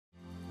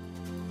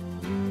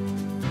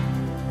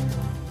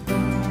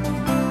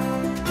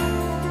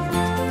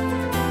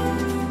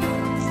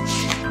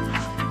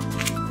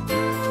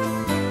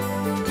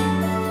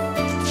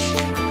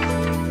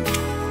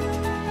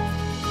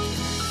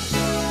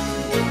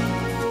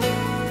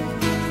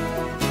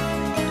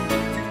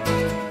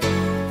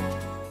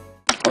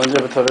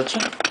언제부터 그렇죠?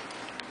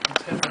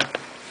 3달.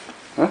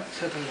 어?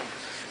 3달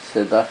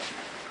정도. 3달.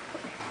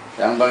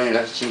 양방에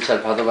가서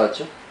진찰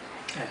받아봤죠?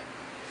 네.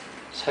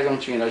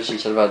 사경증이라고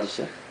진찰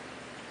받으세요?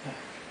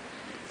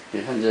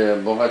 네. 현재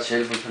뭐가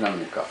제일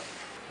불편합니까?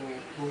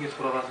 목이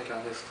돌아가서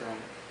앉았을 때는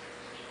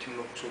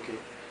뒷목 쪽이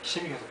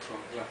힘이 계속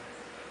들어가고요.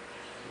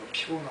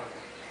 피곤하고.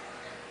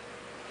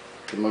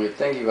 뒷목이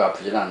땡기고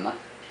아프진 않나?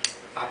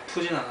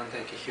 아프진 않은데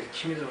이렇게 계속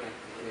힘이 들어가 있는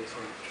거에서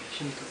좀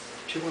힘이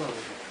피곤하고.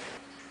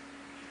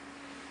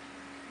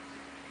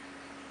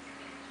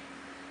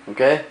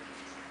 오케이?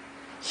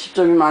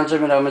 10점이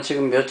만점이라면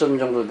지금 몇 점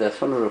정도 돼?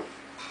 손으로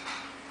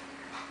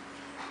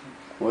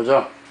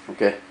 5점?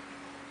 오케이,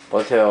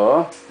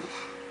 버텨.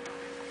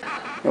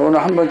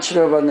 오늘 한번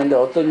치료해봤는데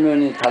어떤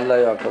면이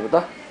달라요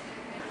아까보다?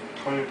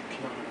 덜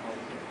긴장을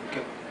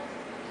하고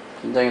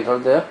긴장이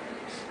덜 돼요?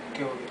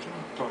 깨우기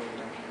좀덜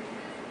긴장.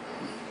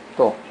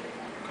 또?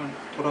 약간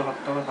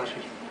돌아갔다가 다시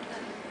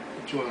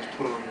이쪽으로 다시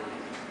돌아가고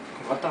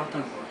왔다 갔다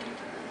하는 것 같아요.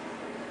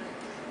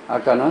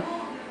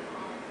 아까는?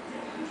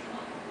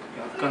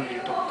 약간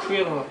이게 더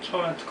크게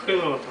처음에 크게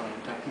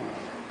돌아갔다는데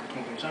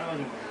보통 좀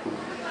짧아진 것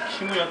같아요.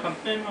 힘을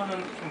약간 빼면은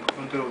좀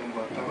가운데로 오는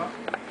것 같다가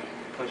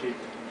다시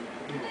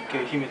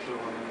어깨에 힘이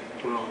들어가면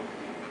돌아가고.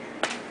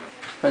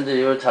 현재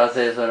이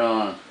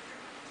자세에서는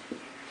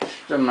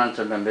 10점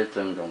만점에 몇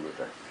점 정도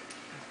돼?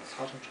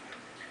 4점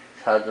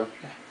정도. 4점?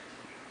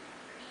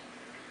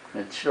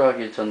 네.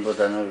 치료하기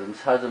전보다는 그럼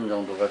 4점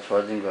정도가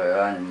좋아진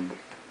거예요? 아니면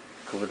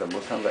그보다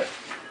못한 거예요?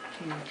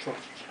 좀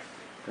좋아졌죠.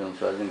 좀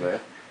좋아진 거예요?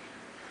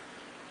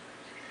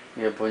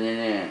 이게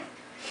본인이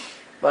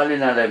빨리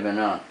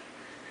나려면은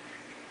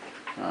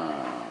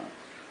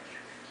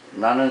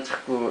나는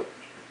자꾸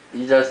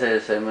이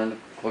자세에서 하면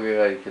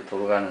고개가 이렇게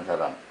돌아가는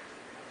사람,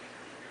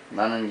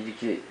 나는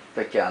이렇게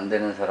밖에 안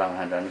되는 사람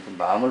하라는 그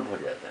마음을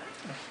버려야 돼.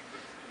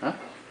 어?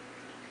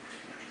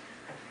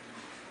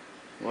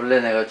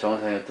 원래 내가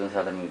정상이었던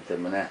사람이기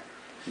때문에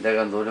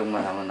내가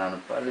노력만 하면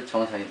나는 빨리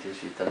정상이 될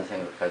수 있다는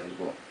생각을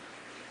가지고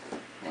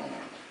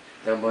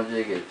내가 먼저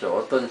얘기했죠.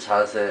 어떤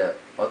자세,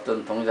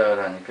 어떤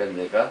동작을 하니까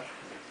내가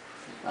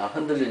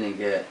흔들리는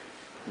게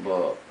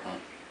뭐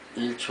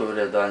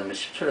 1초라도 아니면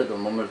 10초라도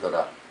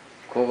머물더라.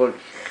 그걸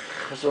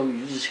계속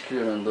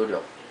유지시키려는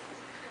노력.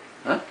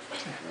 어?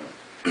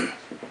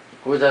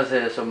 그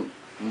자세에서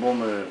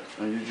몸을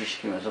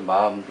유지시키면서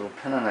마음도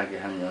편안하게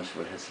하는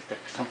연습을 했을 때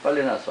가장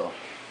빨리 나서.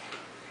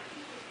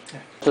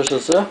 네.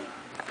 어떠셨어요?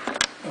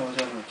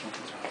 어제는 좀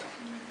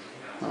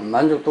괜찮았어요.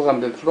 만족도가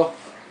몇 프로?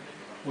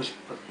 50%.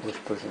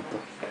 50%.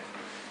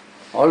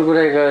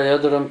 얼굴에 그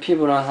여드름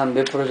피부는 한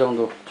몇 프로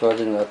정도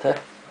좋아지는 것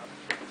같아?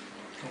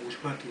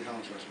 50%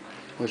 이상은 좋아진 것 같아요.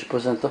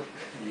 50%?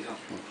 이상.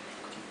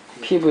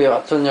 피부에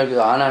어떤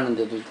열기도 안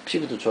하는데도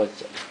피부도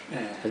좋아지죠?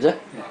 네. 그죠?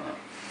 네.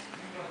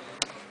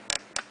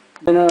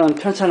 얘는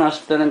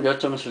편찮았을 때는 몇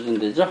점 수준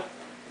되죠?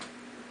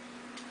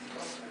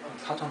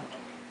 4점 정도.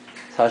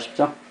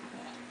 40점?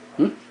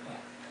 응?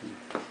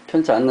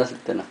 편치 안 났을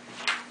때는?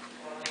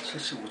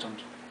 75점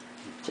정도.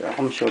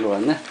 조금씩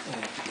올라갔네? 네.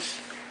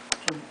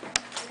 좀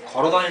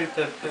걸어다닐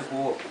때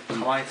빼고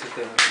가만히 있을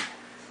때는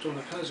좀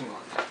더 편해진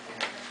것 같아요.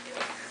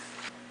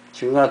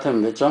 지금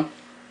같으면 몇 점?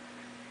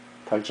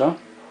 8점?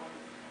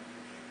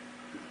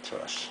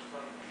 좋았어.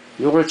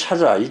 요걸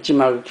찾아. 잊지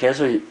말고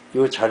계속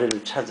요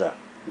자리를 찾아.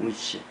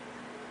 위치,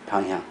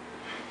 방향.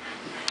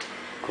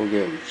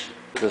 그게 위치.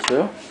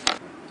 됐어요?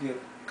 이게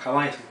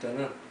가만히 있을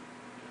때는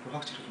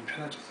확실히 좀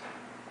편해졌어요.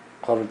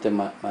 걸을 때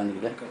많이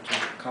그래? 그러니까 좀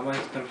가만히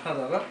있을 때는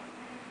편하다가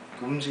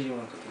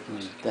움직이면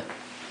그때 네.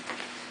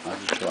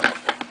 아주 좋아.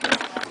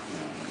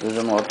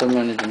 요즘은 어떤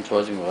면이 좀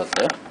좋아진 것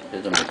같아요?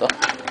 예전보다?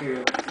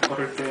 그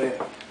걸을 때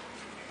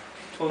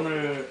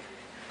손을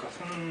그러니까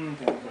손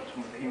대는 거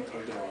좀 힘이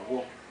덜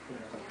들어가고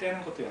약간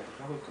떼는 것도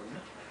연습을 하고 있거든요.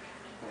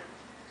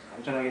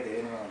 안전하게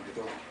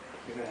내리는데도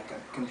그래서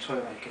약간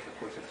근처에만 이렇게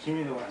잡고 있어서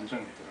힘이 더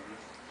안정이 되더라고요.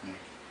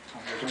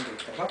 이 정도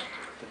있다가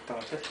됐다가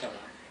뺐다가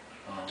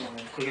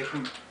그게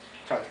좀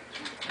잘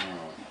됐죠.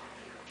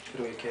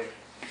 그리고 이렇게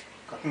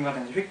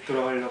가끔가다 휙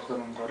들어가려고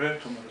하는 거를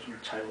좀 더 좀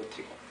잘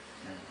버티고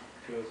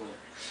그리고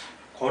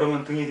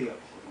걸으면 등이 되게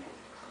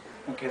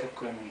아팠거든요. 계속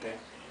그랬는데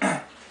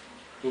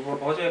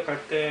어제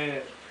갈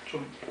때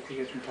좀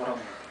그게 좀 덜한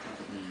것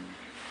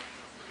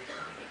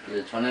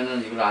같아요.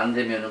 전에는 이걸 안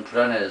되면은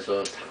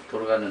불안해서 탁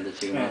돌아갔는데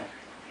지금은 네.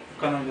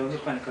 그러니까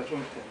연습하니까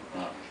좀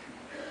돼요.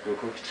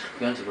 그렇게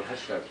자꾸 연습을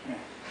하시라고. 네.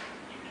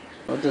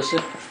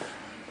 어땠어요?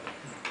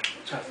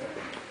 잤어요.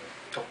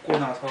 접고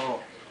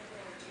나서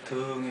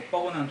등이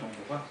뻐근한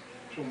정도가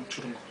좀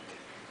줄은 것 같아요.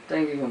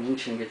 땡기고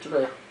뭉치는 게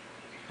줄어요?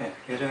 네.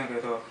 예전에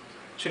그래서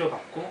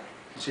치료받고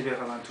집에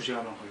가면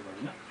 2시간만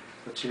걸리거든요.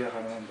 집에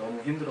가면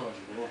너무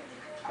힘들어가지고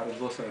바로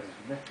누웠어야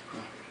되는데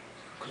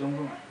그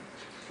정도는 아니에요.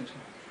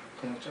 괜찮아요.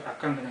 그냥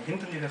약간 그냥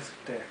힘든 일 했을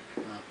때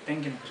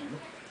땡기는 그 정도?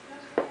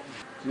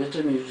 몇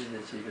점이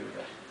유지되지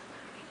일요일에?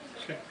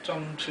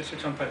 7.7,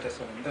 7.8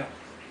 됐었는데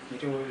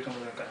일요일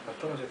정도 약간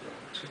떨어지더라고요.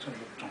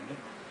 7.6 정도?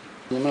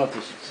 얼마나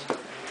드셨어?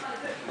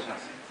 네,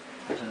 괜찮았어요.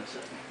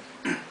 괜찮았어요?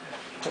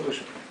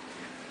 해보시고.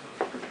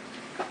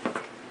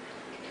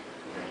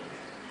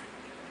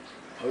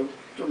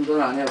 좀 더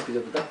나네요,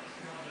 그제보다.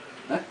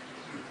 네?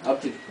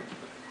 앞뒤.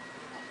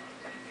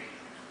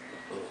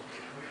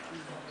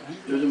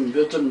 요즘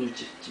몇 점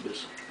유지,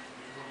 집에서?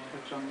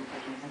 8점.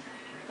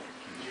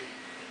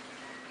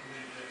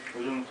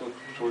 요즘 또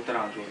좋을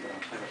때랑 안 좋을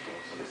때랑 차이가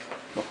또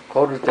있어요.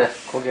 걸을 때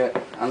거기에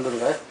안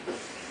들어가요?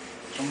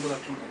 전보다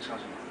좀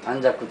괜찮아져요.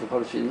 안 잡고도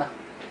걸을 수 있나?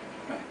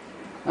 네.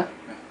 네?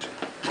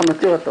 한번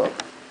뛰어갔다 와.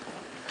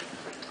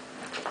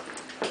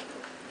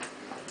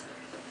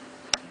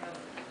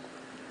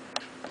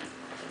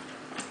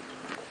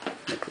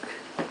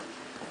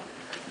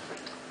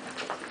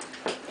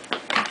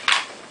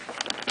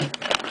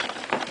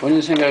 본인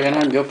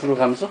생각에는 한 몇 프로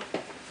감소?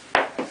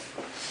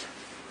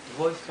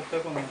 누워있을 때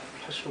빼고는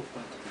 85% 된 것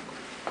같아요.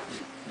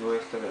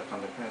 누워있을 때가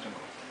약간 더 편해진 것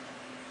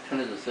같아요.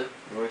 편해졌어요?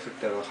 누워있을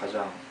때가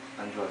가장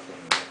안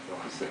좋았었는데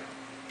들어갔어요.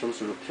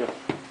 점수 높여.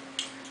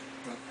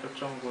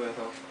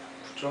 8.9에서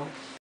 9점?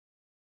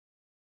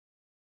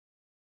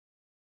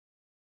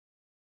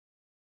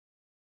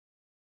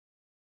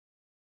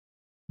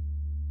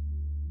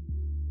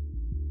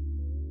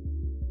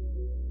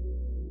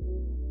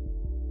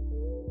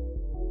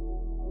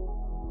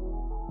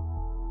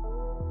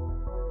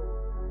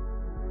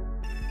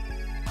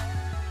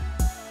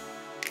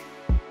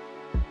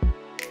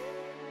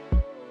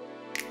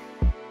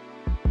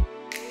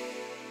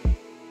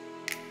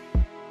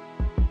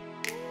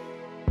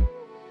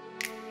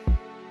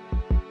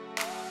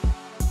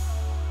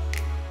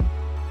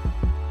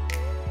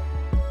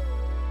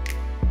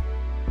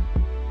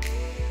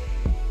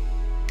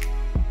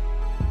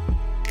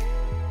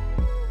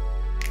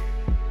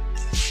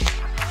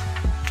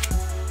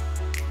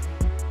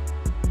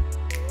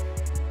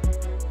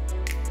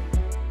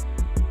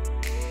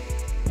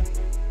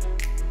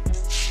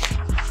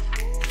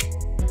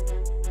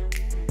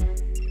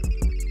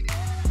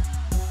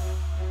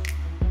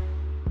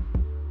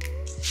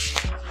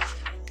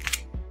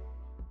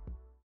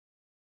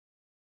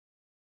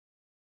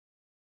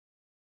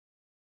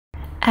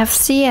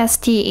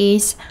 FCST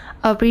is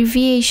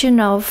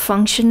abbreviation of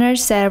functional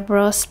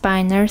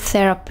cerebrospinal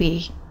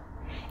therapy.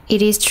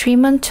 It is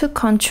treatment to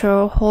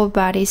control whole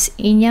body's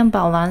yin yang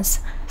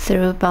balance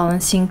through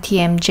balancing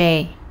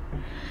TMJ.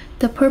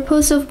 The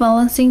purpose of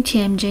balancing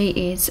TMJ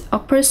is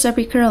upper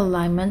cervical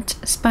alignment,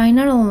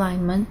 spinal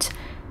alignment,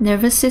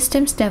 nervous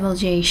system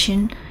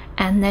stabilization,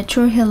 and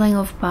natural healing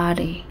of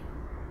body.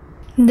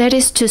 That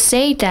is to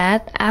say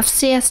that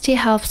FCST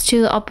helps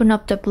to open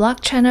up the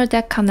blood channel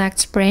that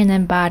connects brain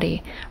and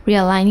body,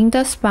 realigning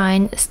the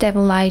spine,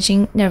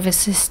 stabilizing nervous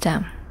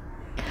system.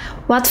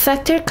 What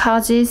factor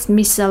causes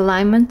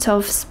misalignment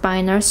of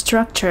spinal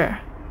structure?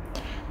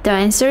 The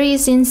answer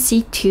is in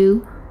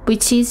C2,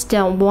 which is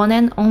the one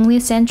and only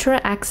central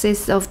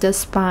axis of the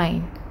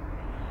spine.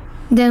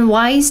 Then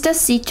why is the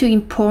C2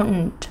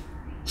 important?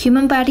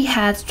 Human body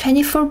has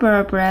 24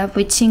 vertebrae,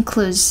 which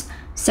includes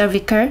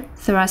cervical,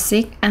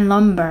 thoracic, and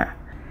lumbar.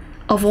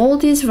 Of all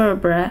these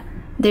vertebrae,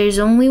 there is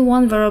only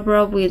one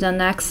vertebra with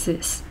an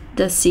axis,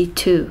 the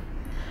C2.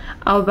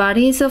 Our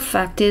body is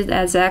affected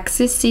as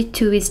axis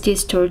C2 is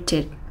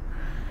distorted.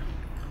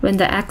 When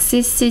the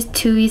axis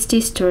C2 is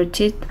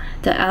distorted,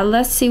 the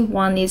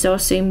LSC1 is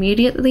also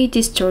immediately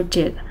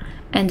distorted,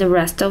 and the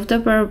rest of the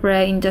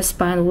vertebrae in the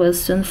spine will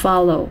soon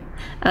follow,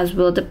 as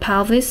will the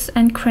pelvis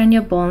and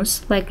cranial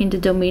bones, like in the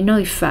domino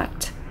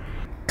effect.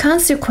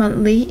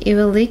 Consequently, it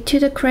will lead to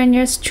the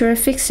cranial structure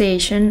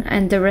fixation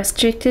and the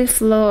restricted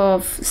flow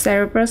of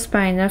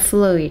cerebrospinal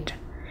fluid.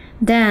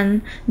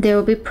 Then, there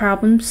will be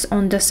problems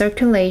on the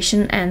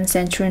circulation and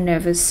central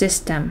nervous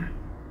system.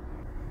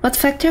 What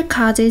factor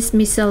causes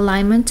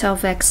misalignment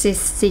of axis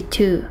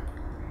C2?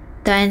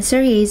 The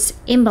answer is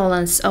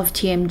imbalance of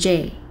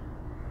TMJ.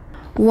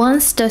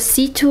 Once the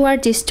C2 are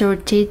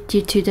distorted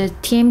due to the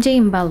TMJ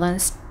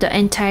imbalance, the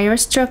entire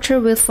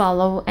structure will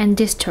follow and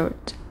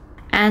distort.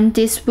 And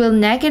this will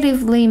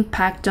negatively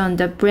impact on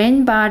the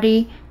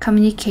brain-body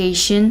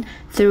communication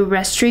through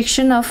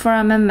restriction of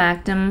foramen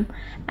magnum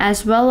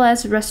as well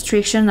as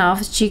restriction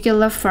of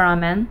jugular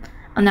foramen,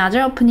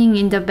 another opening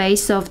in the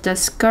base of the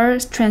skull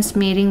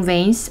transmitting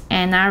veins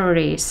and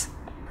arteries.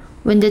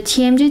 When the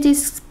TMJ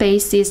disc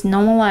space is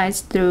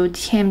normalized through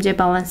TMJ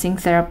balancing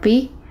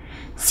therapy,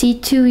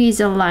 C2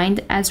 is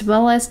aligned as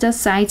well as the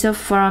size of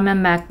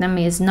foramen magnum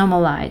is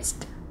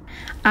normalized.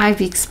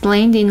 I've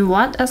explained in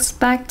what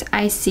aspect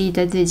I see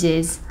the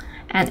disease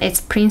and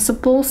its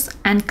principles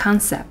and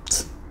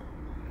concepts.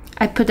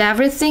 I put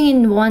everything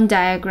in one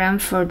diagram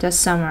for the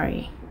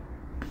summary.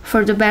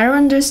 For the better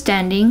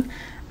understanding,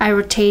 I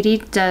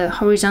rotated the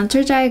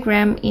horizontal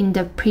diagram in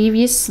the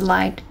previous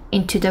slide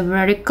into the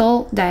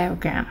vertical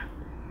diagram.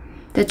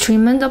 The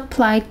treatment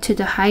applied to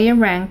the higher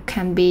rank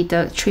can be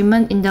the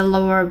treatment in the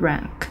lower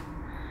rank.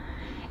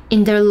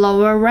 In the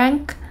lower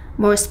rank,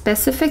 more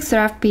specific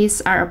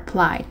therapies are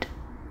applied.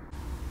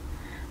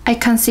 I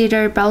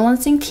consider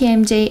balancing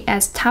TMJ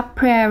as top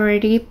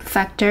priority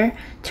factor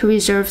to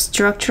resolve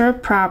structural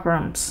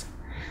problems.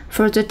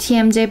 For the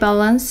TMJ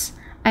balance,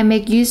 I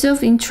make use of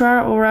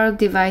intraoral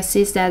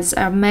devices as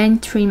our main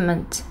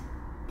treatment.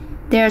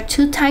 There are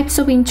two types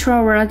of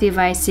intraoral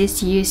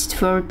devices used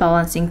for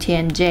balancing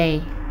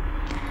TMJ.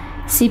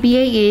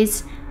 CBA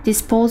is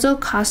disposal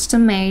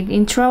custom-made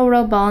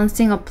intraoral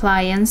balancing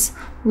appliance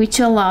which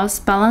allows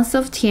balance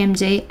of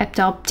TMJ at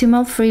the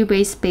optimal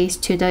freeway space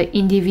to the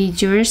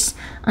individuals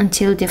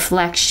until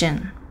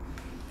deflection.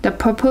 The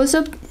purpose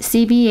of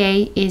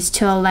CBA is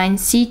to align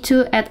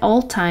C2 at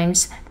all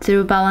times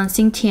through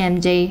balancing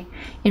TMJ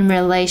in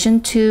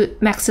relation to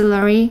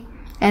maxillary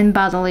and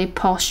bodily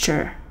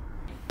posture.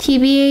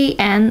 TBA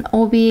and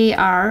OBA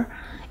are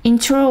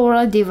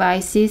intraoral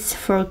devices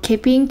for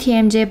keeping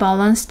TMJ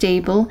balance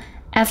stable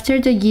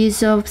after the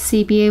use of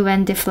CBA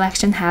when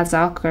deflection has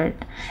occurred,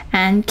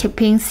 and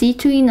keeping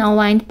C2 in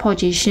aligned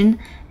position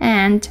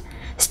and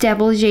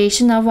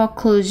stabilization of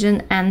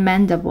occlusion and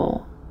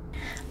mandible.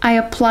 I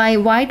apply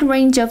a wide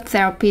range of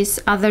therapies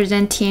other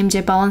than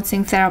TMJ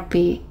balancing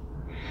therapy.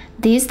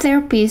 These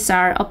therapies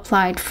are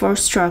applied for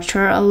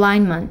structural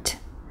alignment.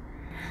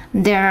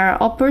 There are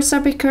upper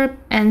cervical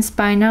and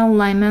spinal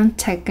alignment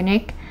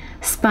technique,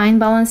 spine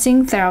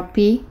balancing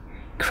therapy,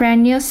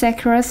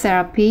 craniosacral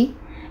therapy,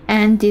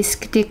 and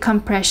disc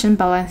decompression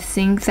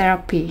balancing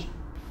therapy.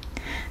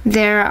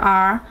 There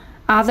are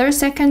other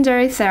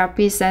secondary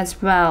therapies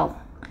as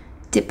well.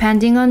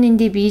 Depending on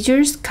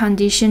individual's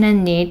condition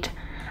and need,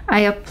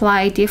 I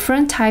apply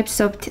different types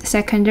of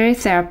secondary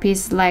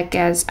therapies like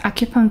as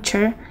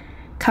acupuncture,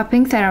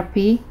 cupping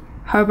therapy,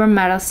 herbal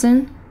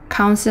medicine,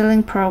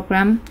 counseling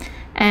program,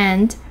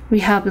 and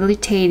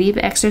rehabilitative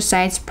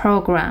exercise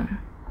program.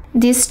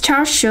 This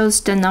chart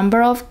shows the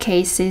number of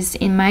cases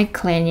in my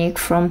clinic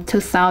from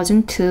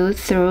 2002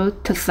 through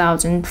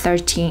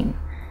 2013.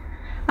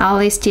 I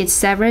listed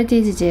several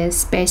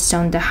diseases based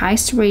on the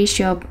highest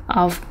ratio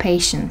of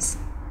patients.